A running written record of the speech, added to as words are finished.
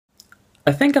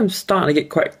I think I'm starting to get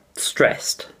quite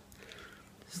stressed.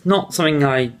 It's not something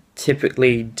I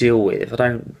typically deal with. I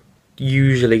don't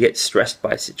usually get stressed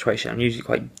by a situation. I'm usually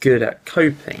quite good at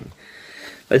coping.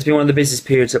 But it's been one of the busiest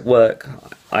periods at work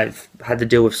I've had to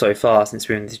deal with so far since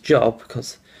we're in this job,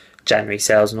 because January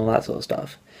sales and all that sort of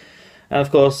stuff. And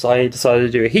of course, I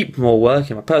decided to do a heap more work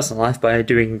in my personal life by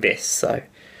doing this, so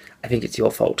I think it's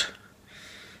your fault.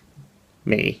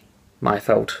 My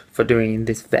fault for doing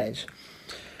this veg.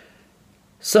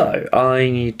 So, I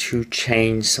need to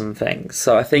change some things.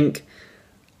 So I think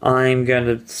I'm going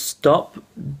to stop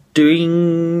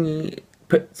putting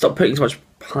so much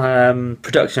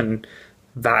production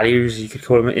values, you could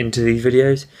call them, into these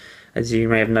videos. As you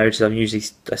may have noticed, I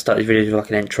start these videos with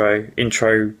like an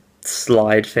intro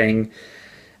slide thing,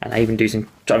 and I've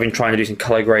been trying to do some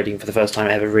color grading for the first time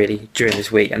ever, really, during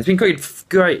this week, and it's been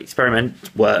great experimental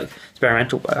work.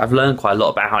 I've learned quite a lot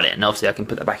about it, and obviously I can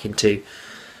put that back into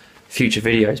future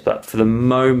videos. But for the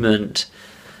moment,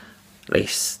 at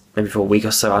least maybe for a week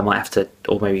or so, I might have to,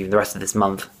 or maybe even the rest of this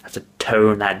month, have to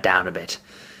tone that down a bit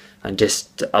and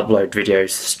just upload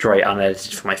videos straight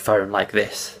unedited from my phone like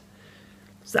this.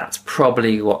 So that's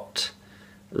probably what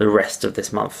the rest of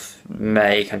this month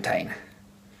may contain.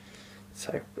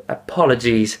 So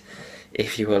apologies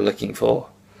if you were looking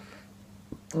forward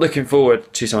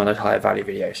to some of those higher value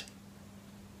videos.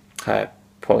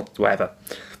 Whatever.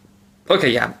 Okay,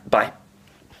 yeah, bye.